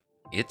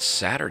It's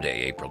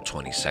Saturday, April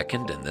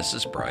 22nd, and this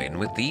is Brian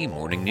with the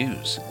Morning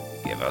News.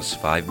 Give us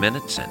 5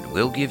 minutes and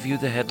we'll give you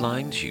the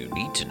headlines you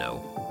need to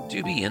know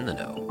to be in the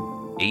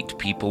know. 8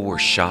 people were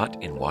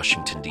shot in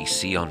Washington,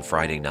 D.C. on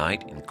Friday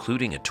night,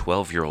 including a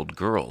 12-year-old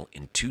girl,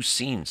 in 2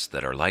 scenes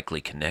that are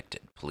likely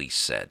connected, police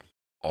said.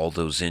 All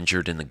those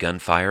injured in the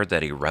gunfire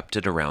that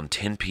erupted around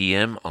 10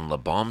 p.m. on La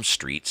Baume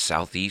Street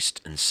Southeast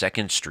and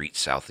 2nd Street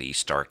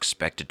Southeast are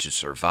expected to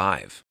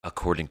survive,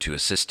 according to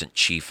Assistant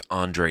Chief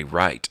Andre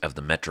Wright of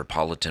the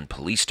Metropolitan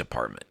Police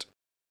Department.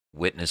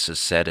 Witnesses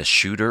said a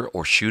shooter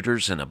or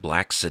shooters in a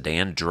black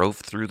sedan drove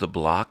through the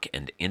block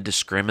and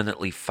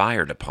indiscriminately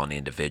fired upon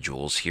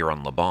individuals here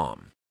on La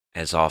Baume.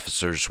 As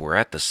officers were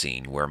at the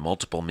scene where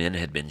multiple men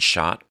had been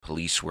shot,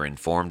 police were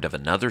informed of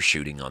another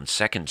shooting on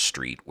 2nd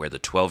Street where the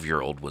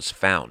 12-year-old was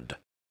found.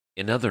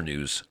 In other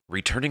news,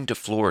 returning to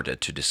Florida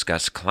to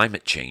discuss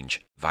climate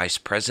change, Vice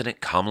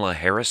President Kamala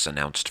Harris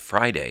announced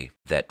Friday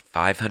that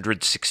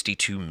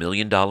 $562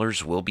 million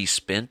will be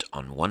spent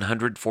on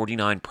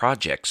 149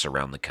 projects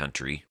around the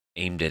country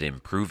aimed at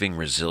improving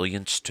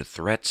resilience to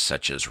threats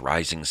such as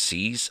rising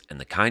seas and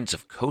the kinds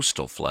of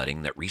coastal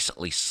flooding that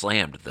recently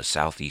slammed the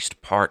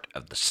southeast part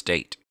of the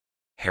state.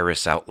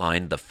 Harris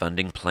outlined the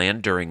funding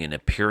plan during an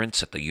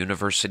appearance at the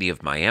University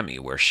of Miami,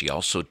 where she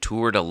also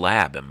toured a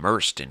lab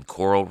immersed in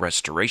coral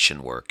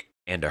restoration work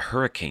and a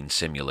hurricane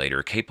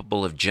simulator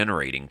capable of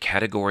generating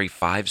Category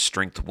 5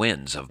 strength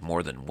winds of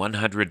more than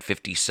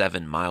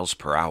 157 miles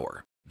per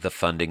hour. The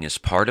funding is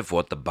part of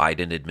what the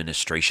Biden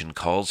administration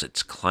calls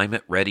its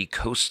Climate Ready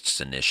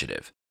Coasts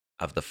Initiative.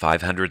 Of the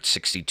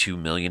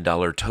 $562 million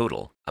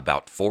total,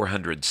 about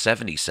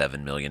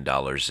 $477 million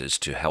is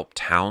to help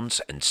towns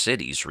and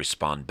cities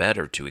respond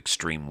better to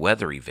extreme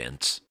weather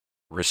events,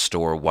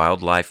 restore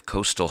wildlife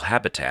coastal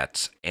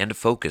habitats, and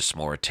focus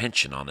more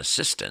attention on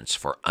assistance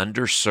for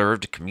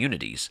underserved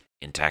communities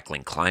in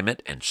tackling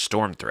climate and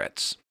storm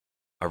threats.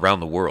 Around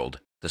the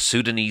world, the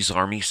Sudanese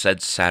army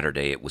said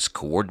Saturday it was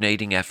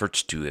coordinating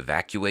efforts to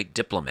evacuate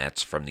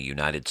diplomats from the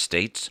United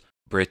States,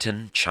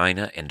 Britain,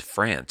 China, and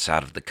France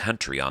out of the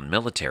country on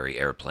military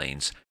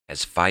airplanes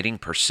as fighting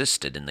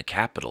persisted in the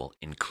capital,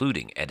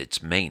 including at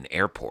its main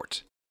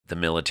airport. The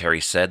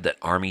military said that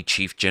Army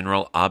Chief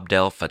General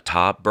Abdel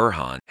Fattah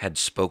Burhan had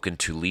spoken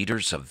to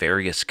leaders of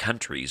various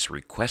countries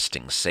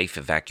requesting safe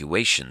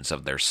evacuations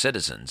of their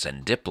citizens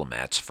and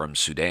diplomats from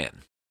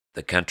Sudan.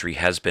 The country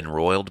has been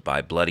roiled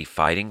by bloody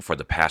fighting for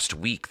the past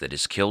week that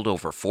has killed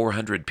over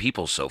 400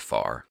 people so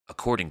far,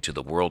 according to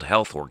the World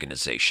Health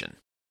Organization.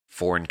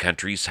 Foreign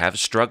countries have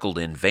struggled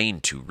in vain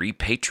to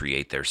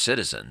repatriate their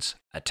citizens,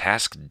 a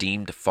task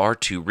deemed far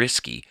too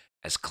risky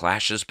as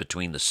clashes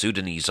between the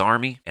Sudanese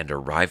army and a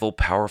rival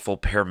powerful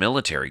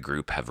paramilitary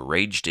group have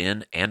raged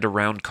in and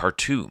around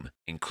Khartoum,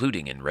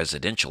 including in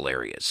residential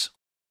areas.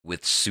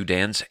 With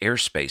Sudan's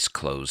airspace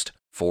closed,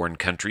 foreign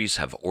countries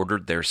have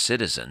ordered their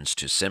citizens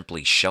to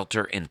simply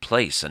shelter in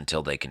place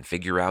until they can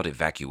figure out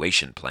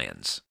evacuation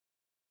plans.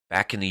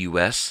 Back in the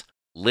U.S.,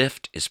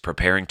 Lyft is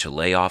preparing to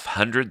lay off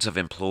hundreds of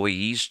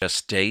employees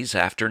just days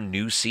after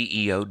new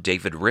CEO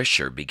David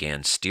Risher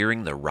began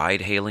steering the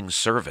ride-hailing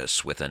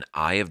service with an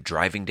eye of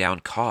driving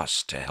down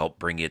costs to help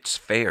bring its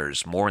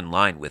fares more in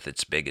line with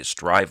its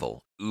biggest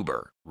rival,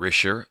 Uber.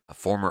 Risher, a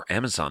former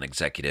Amazon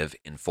executive,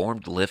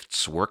 informed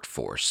Lyft's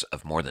workforce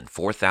of more than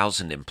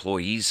 4,000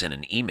 employees in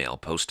an email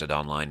posted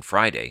online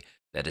Friday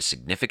that a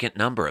significant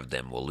number of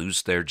them will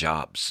lose their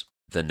jobs.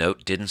 The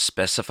note didn't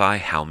specify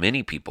how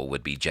many people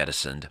would be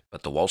jettisoned,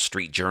 but the Wall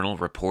Street Journal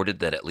reported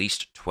that at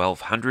least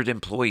 1,200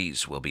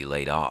 employees will be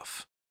laid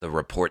off. The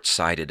report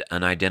cited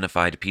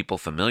unidentified people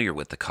familiar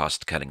with the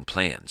cost-cutting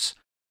plans.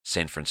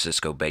 San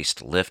Francisco-based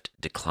Lyft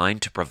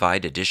declined to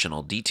provide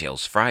additional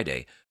details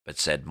Friday, but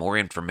said more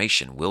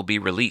information will be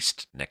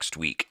released next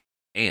week.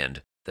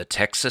 And the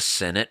Texas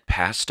Senate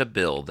passed a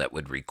bill that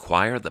would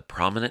require the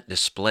prominent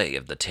display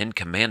of the Ten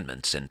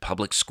Commandments in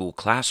public school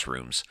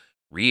classrooms,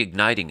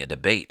 reigniting a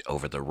debate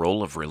over the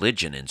role of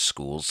religion in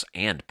schools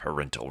and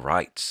parental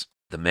rights.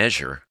 The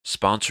measure,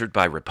 sponsored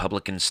by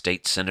Republican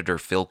State Senator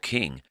Phil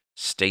King,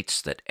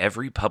 states that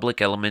every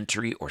public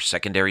elementary or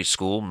secondary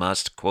school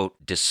must,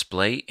 quote,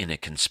 display in a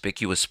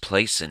conspicuous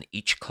place in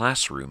each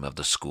classroom of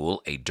the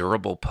school a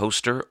durable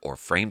poster or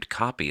framed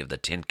copy of the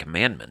Ten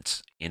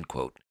Commandments, end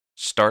quote,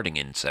 starting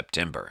in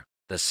September.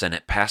 The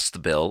Senate passed the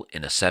bill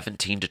in a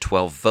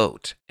 17-12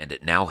 vote, and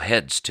it now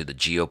heads to the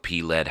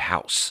GOP-led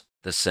House.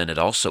 The Senate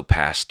also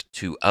passed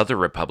 2 other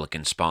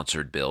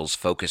Republican-sponsored bills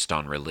focused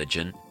on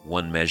religion.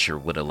 One measure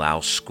would allow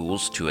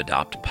schools to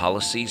adopt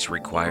policies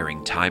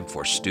requiring time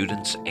for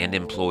students and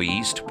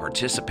employees to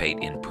participate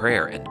in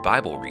prayer and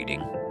Bible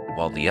reading,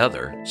 while the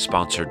other,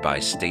 sponsored by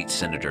State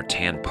Senator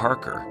Tan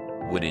Parker,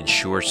 would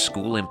ensure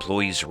school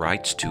employees'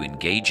 rights to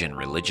engage in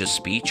religious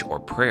speech or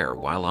prayer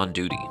while on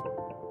duty.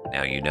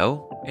 Now you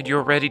know, and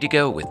you're ready to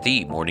go with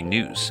the Morning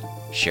News.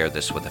 Share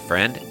this with a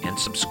friend and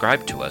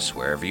subscribe to us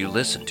wherever you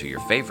listen to your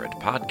favorite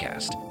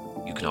podcast.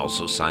 You can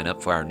also sign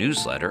up for our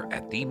newsletter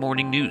at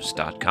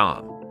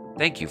themorningnews.com.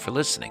 Thank you for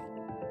listening.